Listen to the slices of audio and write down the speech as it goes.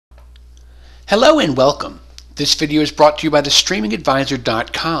Hello and welcome. This video is brought to you by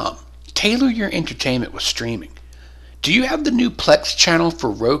thestreamingadvisor.com. Tailor your entertainment with streaming. Do you have the new Plex channel for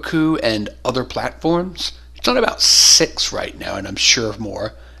Roku and other platforms? It's on about 6 right now, and I'm sure of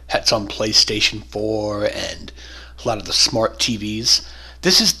more. That's on PlayStation 4 and a lot of the smart TVs.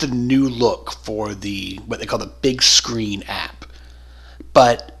 This is the new look for what they call the big screen app.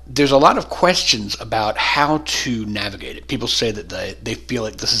 But there's a lot of questions about how to navigate it. People say that they feel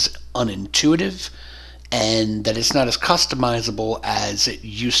like this is unintuitive and that it's not as customizable as it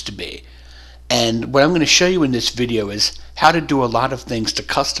used to be. And what I'm going to show you in this video is how to do a lot of things to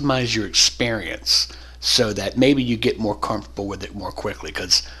customize your experience so that maybe you get more comfortable with it more quickly,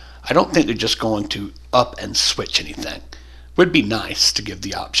 because I don't think they're just going to up and switch anything. Would be nice to give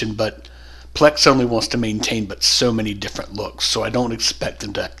the option, but Plex only wants to maintain but so many different looks, so I don't expect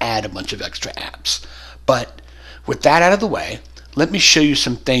them to add a bunch of extra apps. But with that out of the way, let me show you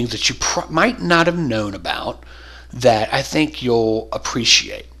some things that you might not have known about that I think you'll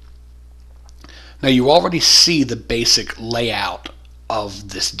appreciate. Now, you already see the basic layout of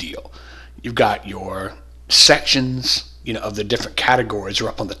this deal. You've got your sections, of the different categories are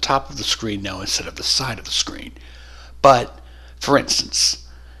up on the top of the screen now instead of the side of the screen. But, for instance,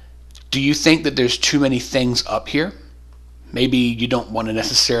 do you think that there's too many things up here? Maybe you don't want to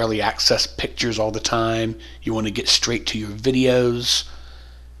necessarily access pictures all the time. You want to get straight to your videos.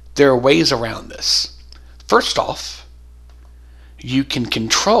 There are ways around this. First off, you can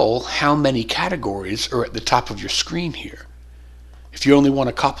control how many categories are at the top of your screen here. If you only want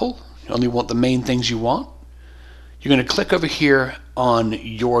a couple, you only want the main things you want, you're going to click over here on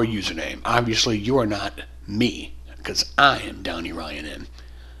your username. Obviously, you are not me, because I am Downey Ryan M.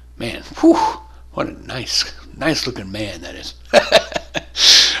 Man, whew, what a nice looking man that is.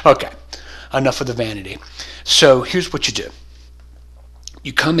 Okay, enough of the vanity. So here's what you do.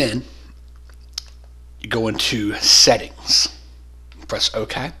 You come in, you go into settings, press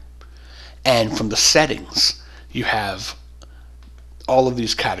OK, and from the settings you have all of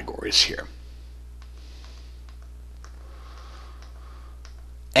these categories here.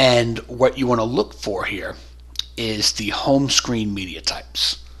 And what you want to look for here is the home screen media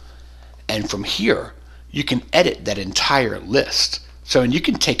types. And from here, you can edit that entire list. And you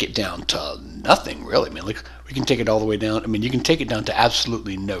can take it down to nothing, really. I mean, like, we can take it all the way down. I mean, you can take it down to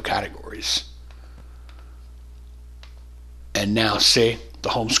absolutely no categories. And now, see, the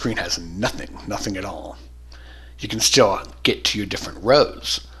home screen has nothing at all. You can still get to your different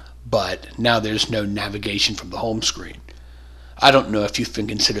rows, but now there's no navigation from the home screen. I don't know if you can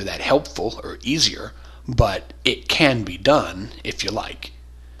consider that helpful or easier, but it can be done if you like.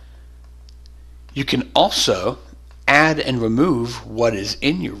 You can also add and remove what is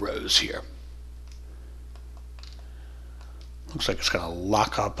in your rows here. Looks like it's going to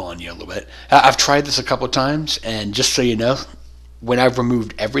lock up on you a little bit. I've tried this a couple of times, and just so you know, when I've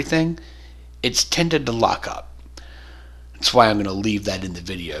removed everything, it's tended to lock up. That's why I'm going to leave that in the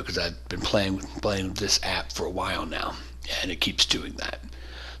video, because I've been playing with this app for a while now, and it keeps doing that.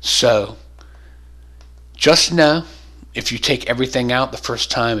 So just know, if you take everything out the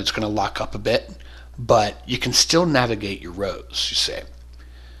first time, it's going to lock up a bit, but you can still navigate your rows, you see.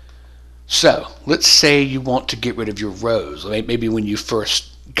 So let's say you want to get rid of your rows. Maybe when you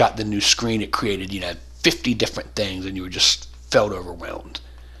first got the new screen, it created 50 different things and you were just felt overwhelmed.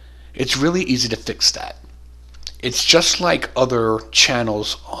 It's really easy to fix that. It's just like other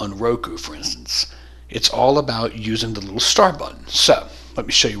channels on Roku, for instance. It's all about using the little star button. So let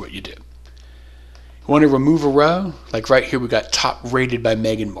me show you what you do. You want to remove a row? Like right here, we got top rated by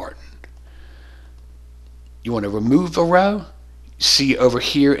Megan Martin. You want to remove a row? See over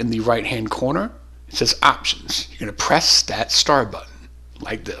here in the right hand corner, it says options. You're going to press that star button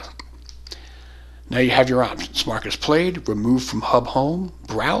like this. Now you have your options. Mark as played, remove from hub home,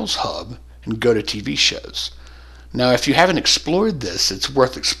 browse hub, and go to TV shows. Now if you haven't explored this, it's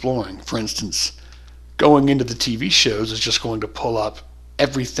worth exploring. For instance, going into the TV shows is just going to pull up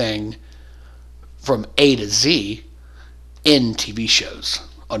everything from A to Z in TV shows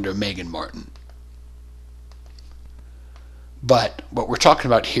under Megan Martin. But what we're talking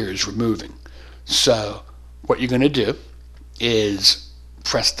about here is removing. So what you're going to do is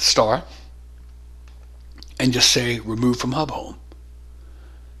press the star and just say remove from hub home.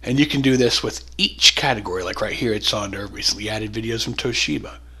 And you can do this with each category. Like right here, it's under recently added videos from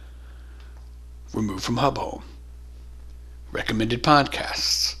Toshiba. Remove from hub home. Recommended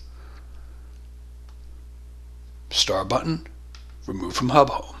podcasts. Star button, remove from hub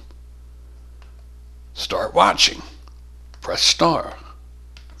home. Start watching. Press star,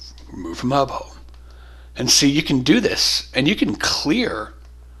 remove from hub home. And see, you can do this, and you can clear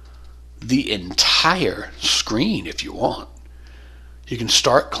the entire screen if you want. You can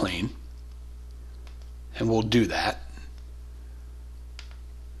start clean, and we'll do that.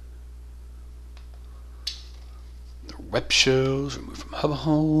 The web shows, remove from Hub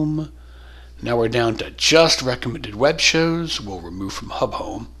Home. Now we're down to just recommended web shows. We'll remove from Hub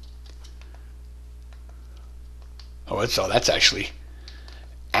Home. Oh, that's actually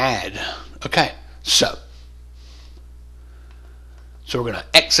add. Okay, so we're going to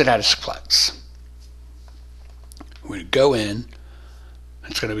exit out of Plex. We're going to go in.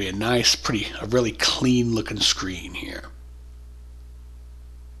 It's going to be a nice, a really clean looking screen here.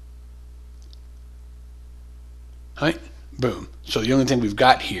 All right, boom. So the only thing we've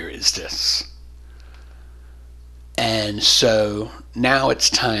got here is this. And so now it's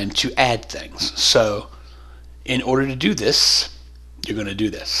time to add things. So in order to do this, you're going to do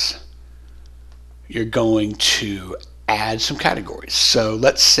this. You're going to add some categories. So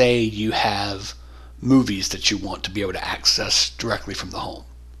let's say you have movies that you want to be able to access directly from the home.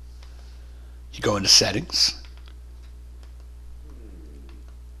 You go into settings,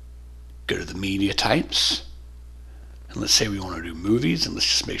 go to the media types, and let's say we want to do movies, and let's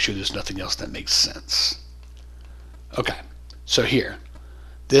just make sure there's nothing else that makes sense. Okay, so here,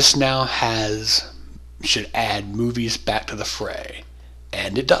 this now should add movies back to the fray,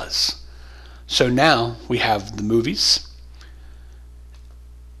 and it does. So now we have the movies,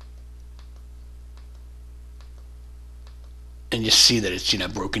 and you see that it's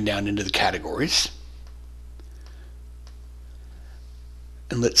broken down into the categories.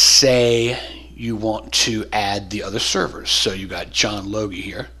 And let's say you want to add the other servers. So you got John Logie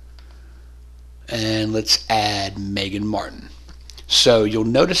here, and let's add Megan Martin. So you'll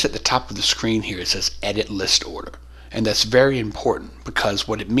notice at the top of the screen here it says Edit List Order, and that's very important because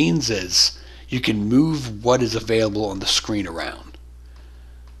what it means is you can move what is available on the screen around.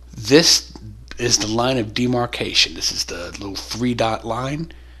 This is the line of demarcation. This is the little 3-dot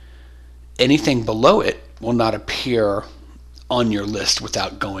line. Anything below it will not appear on your list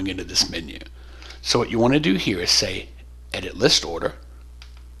without going into this menu. So what you want to do here is say Edit List Order,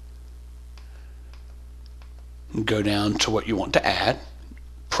 and go down to what you want to add,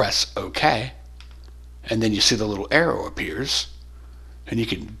 press OK, and then you see the little arrow appears, and you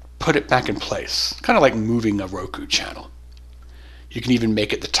can put it back in place, kind of like moving a Roku channel. You can even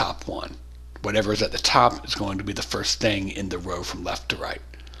make it the top one. Whatever is at the top is going to be the first thing in the row from left to right.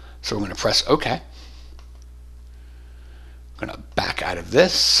 So we're going to press OK. I'm going to back out of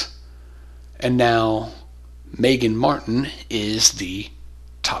this. And now Megan Martin is the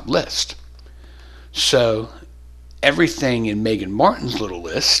top list. So everything in Megan Martin's little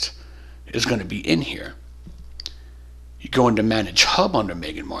list is going to be in here. You go into Manage Hub under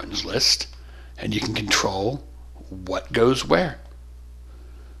Megan Martin's list, and you can control what goes where.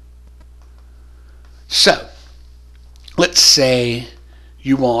 So, let's say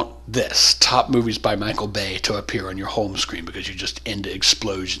you want this, Top Movies by Michael Bay, to appear on your home screen because you're just into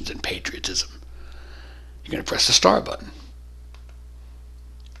explosions and patriotism. You're going to press the star button.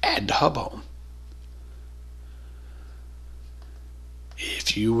 Add to Hub Home.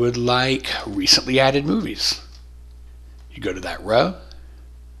 If you would like recently added movies, you go to that row,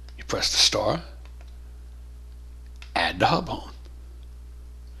 you press the star, add to Hub Home.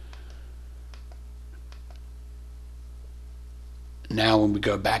 Now when we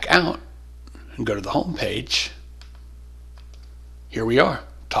go back out and go to the home page, here we are,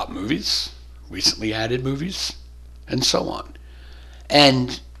 top movies, recently added movies, and so on.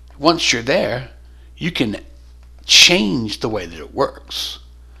 And once you're there, you can change the way that it works.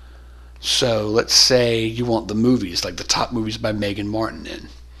 So let's say you want the movies, like the top movies by Megan Martin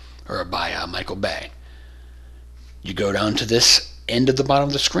or by Michael Bay. You go down to this end at the bottom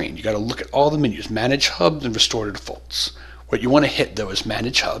of the screen. You got to look at all the menus, Manage Hubs and Restore to Defaults. What you want to hit, though, is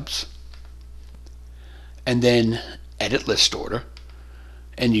Manage Hubs, and then Edit List Order,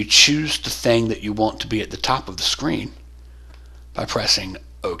 and you choose the thing that you want to be at the top of the screen by pressing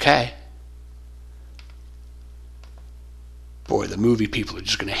OK. Boy, the movie people are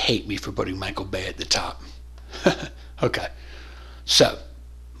just going to hate me for putting Michael Bay at the top. Okay, so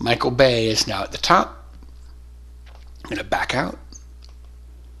Michael Bay is now at the top. I'm going to back out,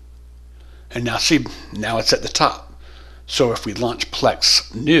 and now see, now it's at the top. So if we launch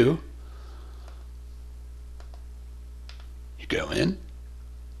Plex new, you go in,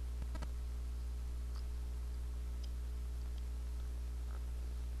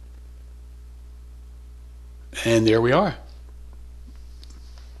 and there we are.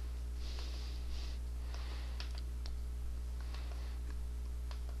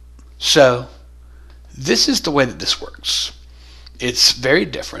 So this is the way that this works. It's very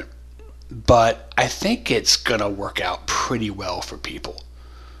different. but I think it's going to work out pretty well for people.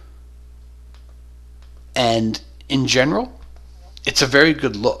 And in general, it's a very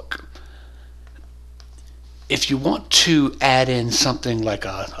good look. If you want to add in something like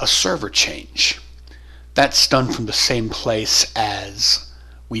a server change, that's done from the same place as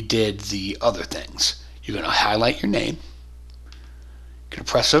we did the other things. You're going to highlight your name, you're going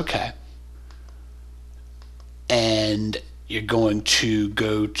to press OK, and you're going to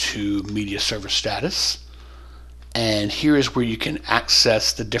go to Media Server Status, and here is where you can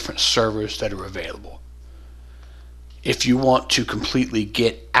access the different servers that are available. If you want to completely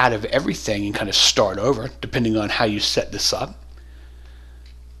get out of everything and kind of start over, depending on how you set this up,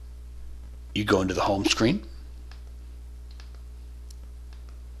 you go into the home screen,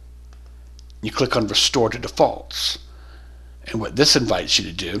 you click on Restore to Defaults, and what this invites you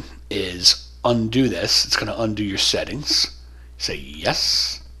to do is undo this. It's going to undo your settings. Say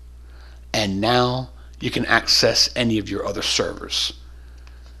yes, and now you can access any of your other servers.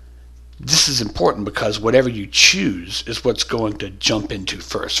 This is important because whatever you choose is what's going to jump into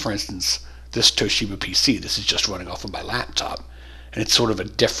first. For instance, this Toshiba PC, this is just running off of my laptop, and it's sort of a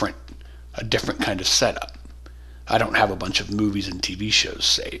different kind of setup. I don't have a bunch of movies and TV shows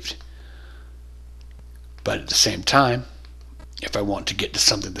saved. But at the same time, if I want to get to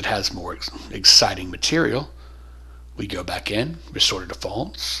something that has more exciting material, we go back in, Restore to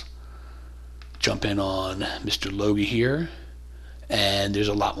Defaults, jump in on Mr. Logie here, and there's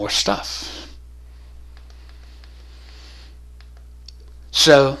a lot more stuff.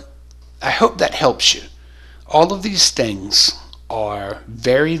 So I hope that helps you. All of these things are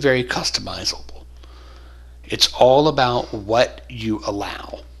very, very customizable. It's all about what you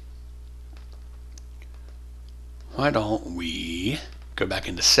allow. Why don't we go back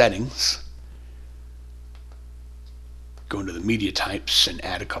into Settings, go into the media types, and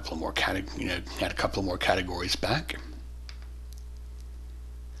add a couple of more categories back.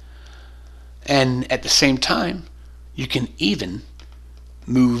 And at the same time, you can even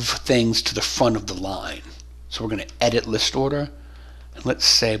move things to the front of the line. So we're going to edit list order, and let's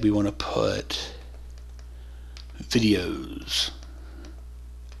say we want to put videos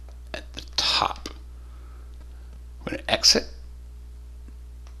at the top. We're going to exit,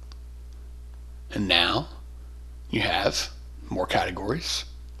 and now you have more categories.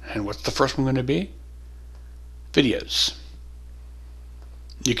 And what's the first one going to be? Videos.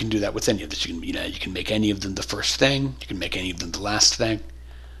 You can do that with any of this. You can make any of them the first thing. You can make any of them the last thing.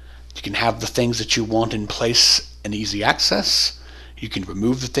 You can have the things that you want in place and easy access. You can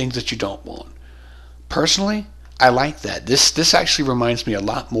remove the things that you don't want. Personally, I like that. This actually reminds me a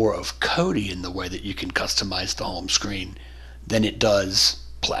lot more of Kodi in the way that you can customize the home screen than it does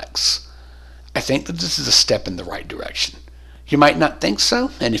Plex. I think that this is a step in the right direction. You might not think so,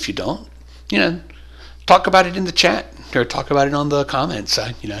 and if you don't, talk about it in the chat or talk about it on the comments.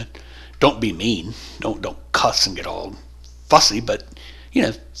 Don't be mean. Don't cuss and get all fussy, but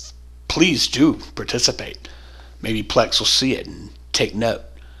please do participate. Maybe Plex will see it and take note.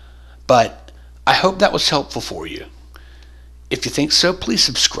 But I hope that was helpful for you. If you think so, please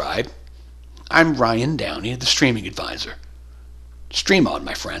subscribe. I'm Ryan Downey, the Streaming Advisor. Stream on,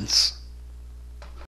 my friends.